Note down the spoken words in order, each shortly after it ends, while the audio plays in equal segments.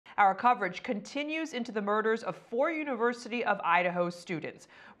Our coverage continues into the murders of 4 University of Idaho students.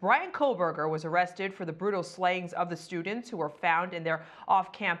 Bryan Kohberger was arrested for the brutal slayings of the students who were found in their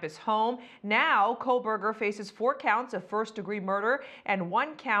off-campus home. Now, Kohberger faces 4 counts of first-degree murder and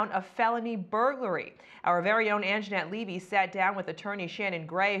 1 count of felony burglary. Our very own Anjanette Levy sat down with attorney Shanon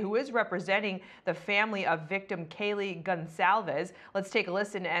Gray, who is representing the family of victim Kaylee Goncalves. Let's take a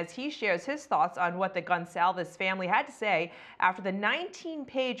listen as he shares his thoughts on what the Goncalves family had to say after the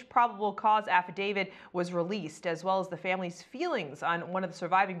 19-page probable cause affidavit was released, as well as the family's feelings on one of the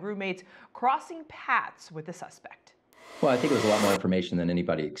surviving roommates crossing paths with the suspect. Well, I think it was a lot more information than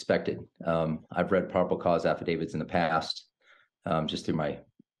anybody expected. I've read probable cause affidavits in the past, just through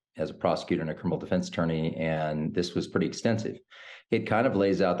as a prosecutor and a criminal defense attorney, and this was pretty extensive. It kind of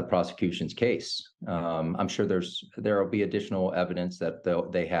lays out the prosecution's case. I'm sure there will be additional evidence that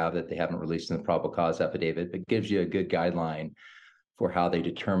they haven't released in the probable cause affidavit, but gives you a good guideline for how they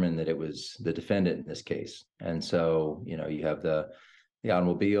determined that it was the defendant in this case. And so, you have the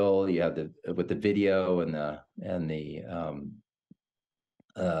automobile, you have with the video and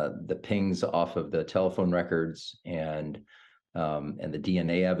the pings off of the telephone records and the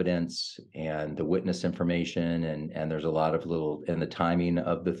DNA evidence and the witness information, and there's a lot of and the timing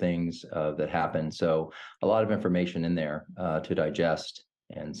of the things that happened. So a lot of information in there to digest.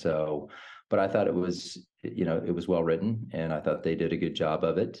 And so, but I thought it was well written, and I thought they did a good job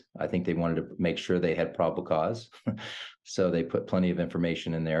of it. I think they wanted to make sure they had probable cause. So they put plenty of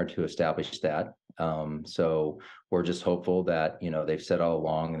information in there to establish that. So we're just hopeful that, they've said all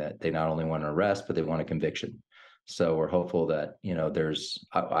along that they not only want an arrest, but they want a conviction. So we're hopeful that, you have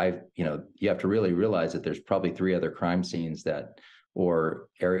to really realize that there's probably 3 other crime scenes or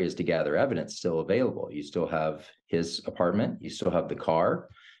areas to gather evidence still available. You still have his apartment, you still have the car,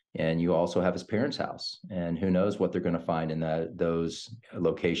 and you also have his parents' house. And who knows what they're going to find in those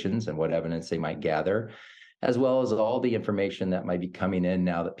locations and what evidence they might gather, as well as all the information that might be coming in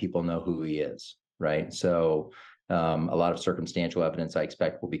now that people know who he is, right? So a lot of circumstantial evidence I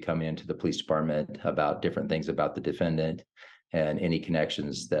expect will be coming into the police department about different things about the defendant and any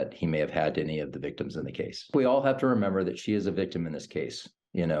connections that he may have had to any of the victims in the case. We all have to remember that she is a victim in this case.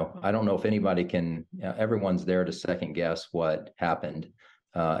 I don't know if anybody can, everyone's there to second guess what happened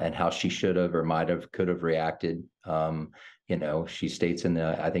and how she should have or could have reacted. She states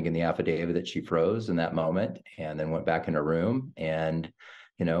I think in the affidavit that she froze in that moment and then went back in her room, and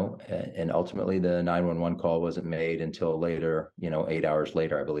ultimately the 911 call wasn't made until later, 8 hours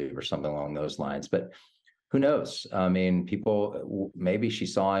later, I believe, or something along those lines. But who knows? I mean, maybe she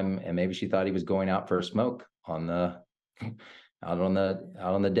saw him and maybe she thought he was going out for a smoke out on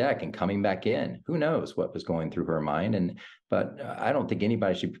the deck and coming back in. Who knows what was going through her mind? But I don't think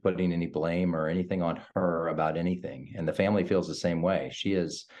anybody should be putting any blame or anything on her about anything. And the family feels the same way.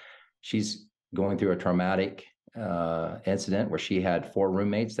 She's going through a traumatic incident where she had 4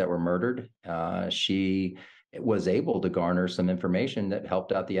 roommates that were murdered. She was able to garner some information that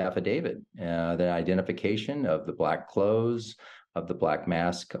helped out the affidavit, the identification of the black clothes, of the black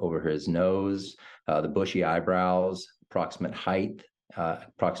mask over his nose, the bushy eyebrows, approximate height,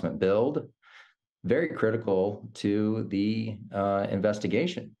 approximate build, very critical to the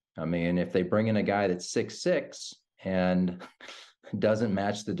investigation. I mean, if they bring in a guy that's 6'6" and doesn't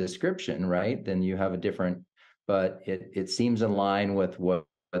match the description, right, then you have a different, but it seems in line with what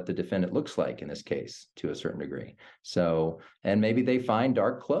the defendant looks like in this case to a certain degree. So, and maybe they find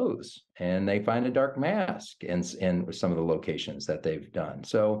dark clothes and they find a dark mask in some of the locations that they've done.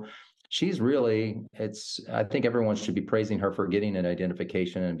 So she's really, I think everyone should be praising her for getting an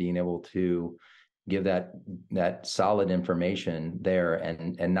identification and being able to give that solid information there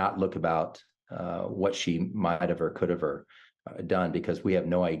and not look about what she might have or could have done, because we have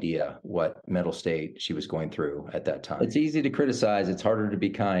no idea what mental state she was going through at that time. It's easy to criticize. It's harder to be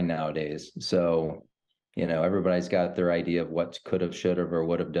kind nowadays. So, everybody's got their idea of what could have, should have, or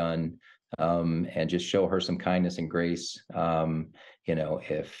would have done, and just show her some kindness and grace.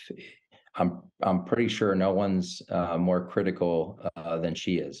 If I'm pretty sure no one's more critical than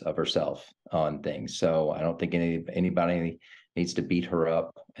she is of herself on things. So I don't think anybody needs to beat her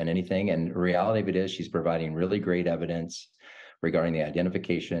up and anything. And the reality of it is she's providing really great evidence regarding the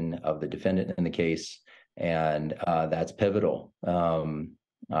identification of the defendant in the case. And that's pivotal.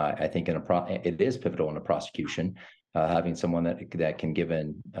 I think it is pivotal in a prosecution, having someone that can give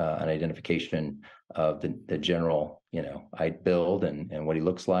an identification of the general, build and what he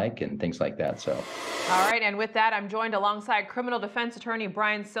looks like and things like that. So, all right, and with that, I'm joined alongside criminal defense attorney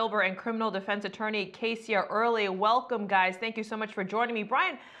Bryan Silver and criminal defense attorney Kaylee Early. Welcome, guys. Thank you so much for joining me.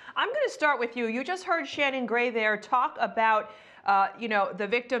 Bryan, I'm going to start with you. You just heard Shanon Gray there talk about the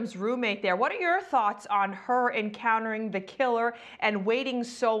victim's roommate there. What are your thoughts on her encountering the killer and waiting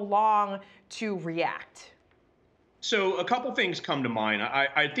so long to react? So a couple things come to mind.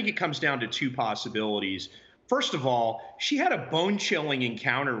 I think it comes down to two possibilities. First of all, she had a bone-chilling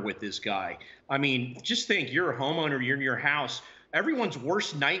encounter with this guy. I mean, just think, you're a homeowner, you're in your house. Everyone's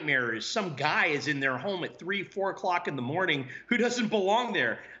worst nightmare is some guy is in their home at 3, 4 o'clock in the morning who doesn't belong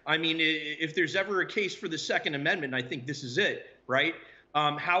there. I mean, if there's ever a case for the Second Amendment, I think this is it, right?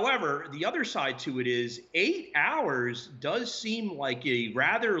 However, the other side to it is 8 hours does seem like a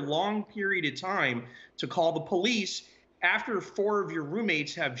rather long period of time to call the police after 4 of your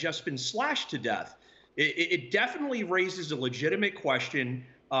roommates have just been slashed to death. It definitely raises a legitimate question.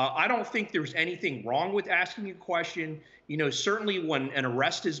 I don't think there's anything wrong with asking a question. Certainly when an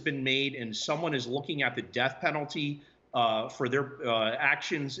arrest has been made and someone is looking at the death penalty for their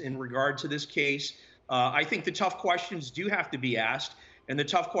actions in regard to this case, I think the tough questions do have to be asked. And the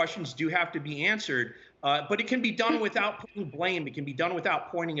tough questions do have to be answered, but it can be done without putting blame. It can be done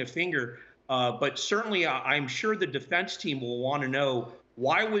without pointing a finger. But certainly, I'm sure the defense team will want to know,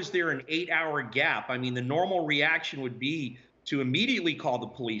 why was there an 8-hour gap? I mean, the normal reaction would be to immediately call the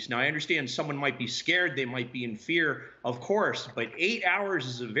police. Now, I understand someone might be scared. They might be in fear, of course, but 8 hours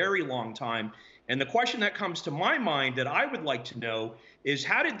is a very long time. And the question that comes to my mind that I would like to know is,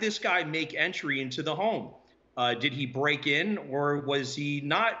 how did this guy make entry into the home? Did he break in, or was he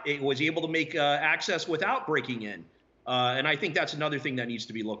not? Was he able to make access without breaking in? And I think that's another thing that needs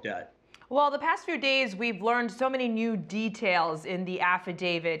to be looked at. Well, the past few days, we've learned so many new details in the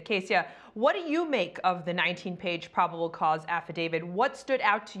affidavit. Kasia, what do you make of the 19-page probable cause affidavit? What stood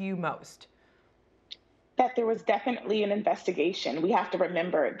out to you most? That there was definitely an investigation. We have to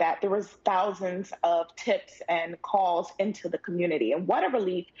remember that there was thousands of tips and calls into the community. And what a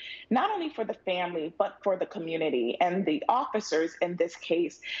relief, not only for the family, but for the community. And the officers in this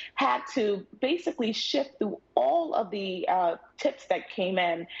case had to basically shift through all of the tips that came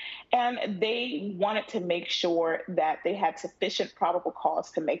in, and they wanted to make sure that they had sufficient probable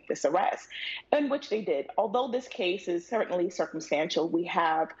cause to make this arrest, in which they did. Although this case is certainly circumstantial, we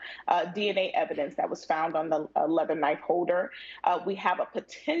have DNA evidence that was found on the leather knife holder. We have a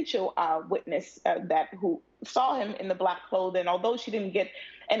potential witness who saw him in the black clothing. Although she didn't get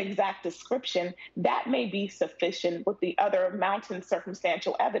an exact description, that may be sufficient with the other mounting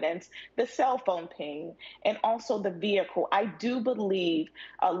circumstantial evidence, the cell phone ping, and also the vehicle. I do believe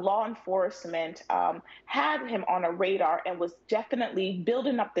law enforcement had him on a radar and was definitely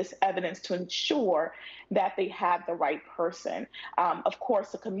building up this evidence to ensure that they had the right person. Of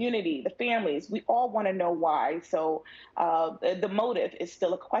course, the community, the families, we all want to know why. So the motive is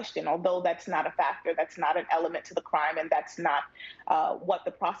still a question, although that's not a factor, that's not an element to the crime, and that's not what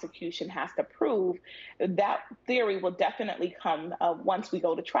the prosecution has to prove. That theory will definitely come once we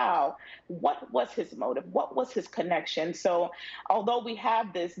go to trial. What was his motive? What was his connection? So although we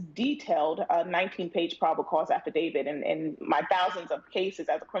have this detailed 19-page probable cause affidavit, and in my thousands of cases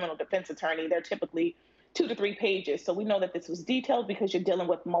as a criminal defense attorney, they're typically 2 to 3 pages. So we know that this was detailed because you're dealing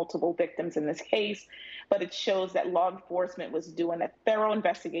with multiple victims in this case, but it shows that law enforcement was doing a thorough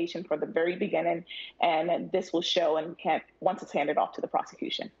investigation from the very beginning, and this will show and once it's handed off to the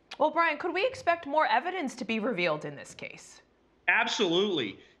prosecution. Well, Bryan, could we expect more evidence to be revealed in this case?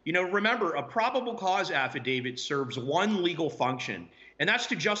 Absolutely. Remember, a probable cause affidavit serves one legal function, and that's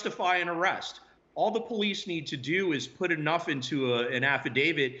to justify an arrest. All the police need to do is put enough into an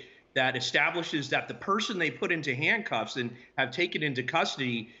affidavit that establishes that the person they put into handcuffs and have taken into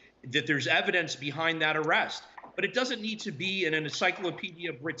custody, that there's evidence behind that arrest. But it doesn't need to be an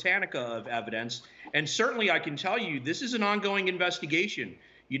Encyclopedia Britannica of evidence. And certainly I can tell you, this is an ongoing investigation.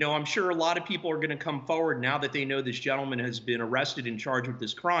 I'm sure a lot of people are going to come forward now that they know this gentleman has been arrested and charged with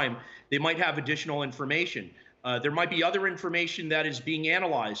this crime. They might have additional information. There might be other information that is being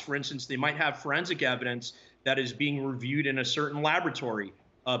analyzed. For instance, they might have forensic evidence that is being reviewed in a certain laboratory.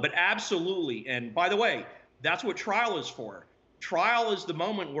 But absolutely, and by the way, that's what trial is for. Trial is the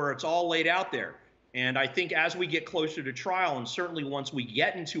moment where it's all laid out there. And I think as we get closer to trial, and certainly once we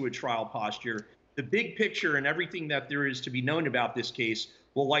get into a trial posture, the big picture and everything that there is to be known about this case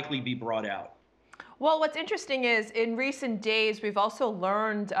will likely be brought out. Well, what's interesting is in recent days, we've also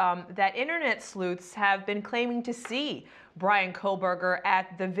learned that internet sleuths have been claiming to see Bryan Kohberger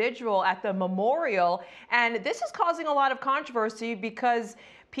at the vigil, at the memorial. And this is causing a lot of controversy because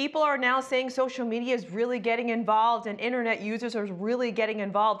people are now saying social media is really getting involved and internet users are really getting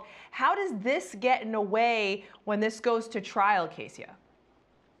involved. How does this get in the way when this goes to trial, Kasia?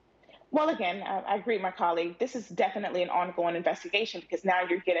 Well, again, I agree with my colleague. This is definitely an ongoing investigation because now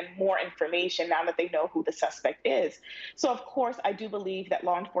you're getting more information now that they know who the suspect is. So, of course, I do believe that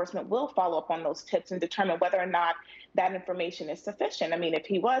law enforcement will follow up on those tips and determine whether or not that information is sufficient. I mean, if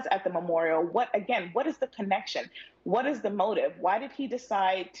he was at the memorial, what is the connection? What is the motive? Why did he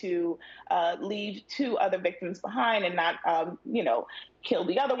decide to leave two other victims behind and not, kill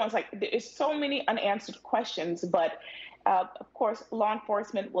the other ones? Like, there's so many unanswered questions, but of course, law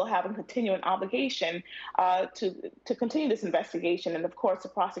enforcement will have a continuing obligation to continue this investigation, and of course, the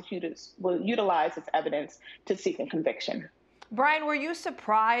prosecutors will utilize this evidence to seek a conviction. Bryan, were you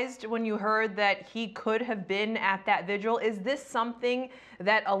surprised when you heard that he could have been at that vigil? Is this something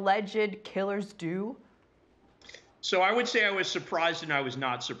that alleged killers do? So I would say I was surprised and I was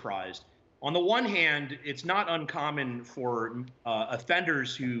not surprised. On the one hand, it's not uncommon for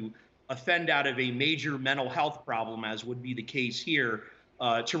offenders who offend out of a major mental health problem, as would be the case here,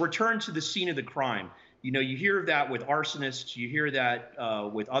 to return to the scene of the crime. You know, you hear of that with arsonists, you hear that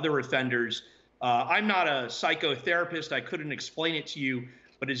with other offenders. I'm not a psychotherapist, I couldn't explain it to you,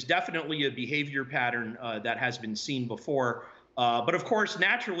 but it's definitely a behavior pattern that has been seen before. But of course,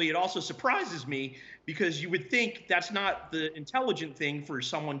 naturally, it also surprises me because you would think that's not the intelligent thing for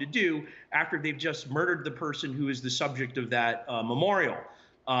someone to do after they've just murdered the person who is the subject of that memorial.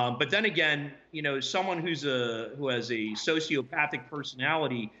 But then again, you know, someone who has a sociopathic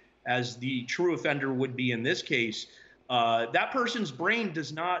personality, as the true offender would be in this case, that person's brain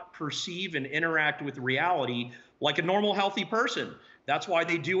does not perceive and interact with reality like a normal, healthy person. That's why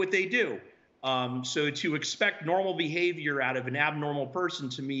they do what they do. So to expect normal behavior out of an abnormal person,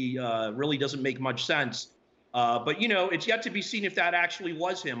 to me, really doesn't make much sense. But, you know, it's yet to be seen if that actually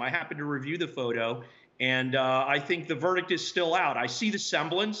was him. I happened to review the photo, and I think the verdict is still out. I see the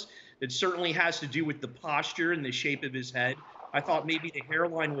semblance. It certainly has to do with the posture and the shape of his head. I thought maybe the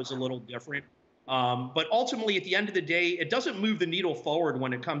hairline was a little different. But ultimately, at the end of the day, it doesn't move the needle forward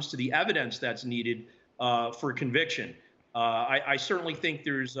when it comes to the evidence that's needed for conviction. I certainly think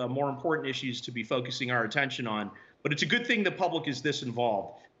there's more important issues to be focusing our attention on, but it's a good thing the public is this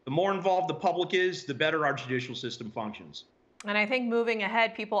involved. The more involved the public is, the better our judicial system functions. And I think moving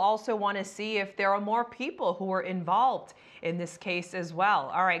ahead, people also want to see if there are more people who are involved in this case as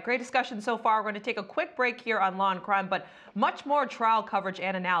well. All right, great discussion so far. We're going to take a quick break here on Law and Crime, but much more trial coverage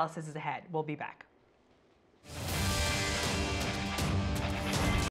and analysis is ahead. We'll be back.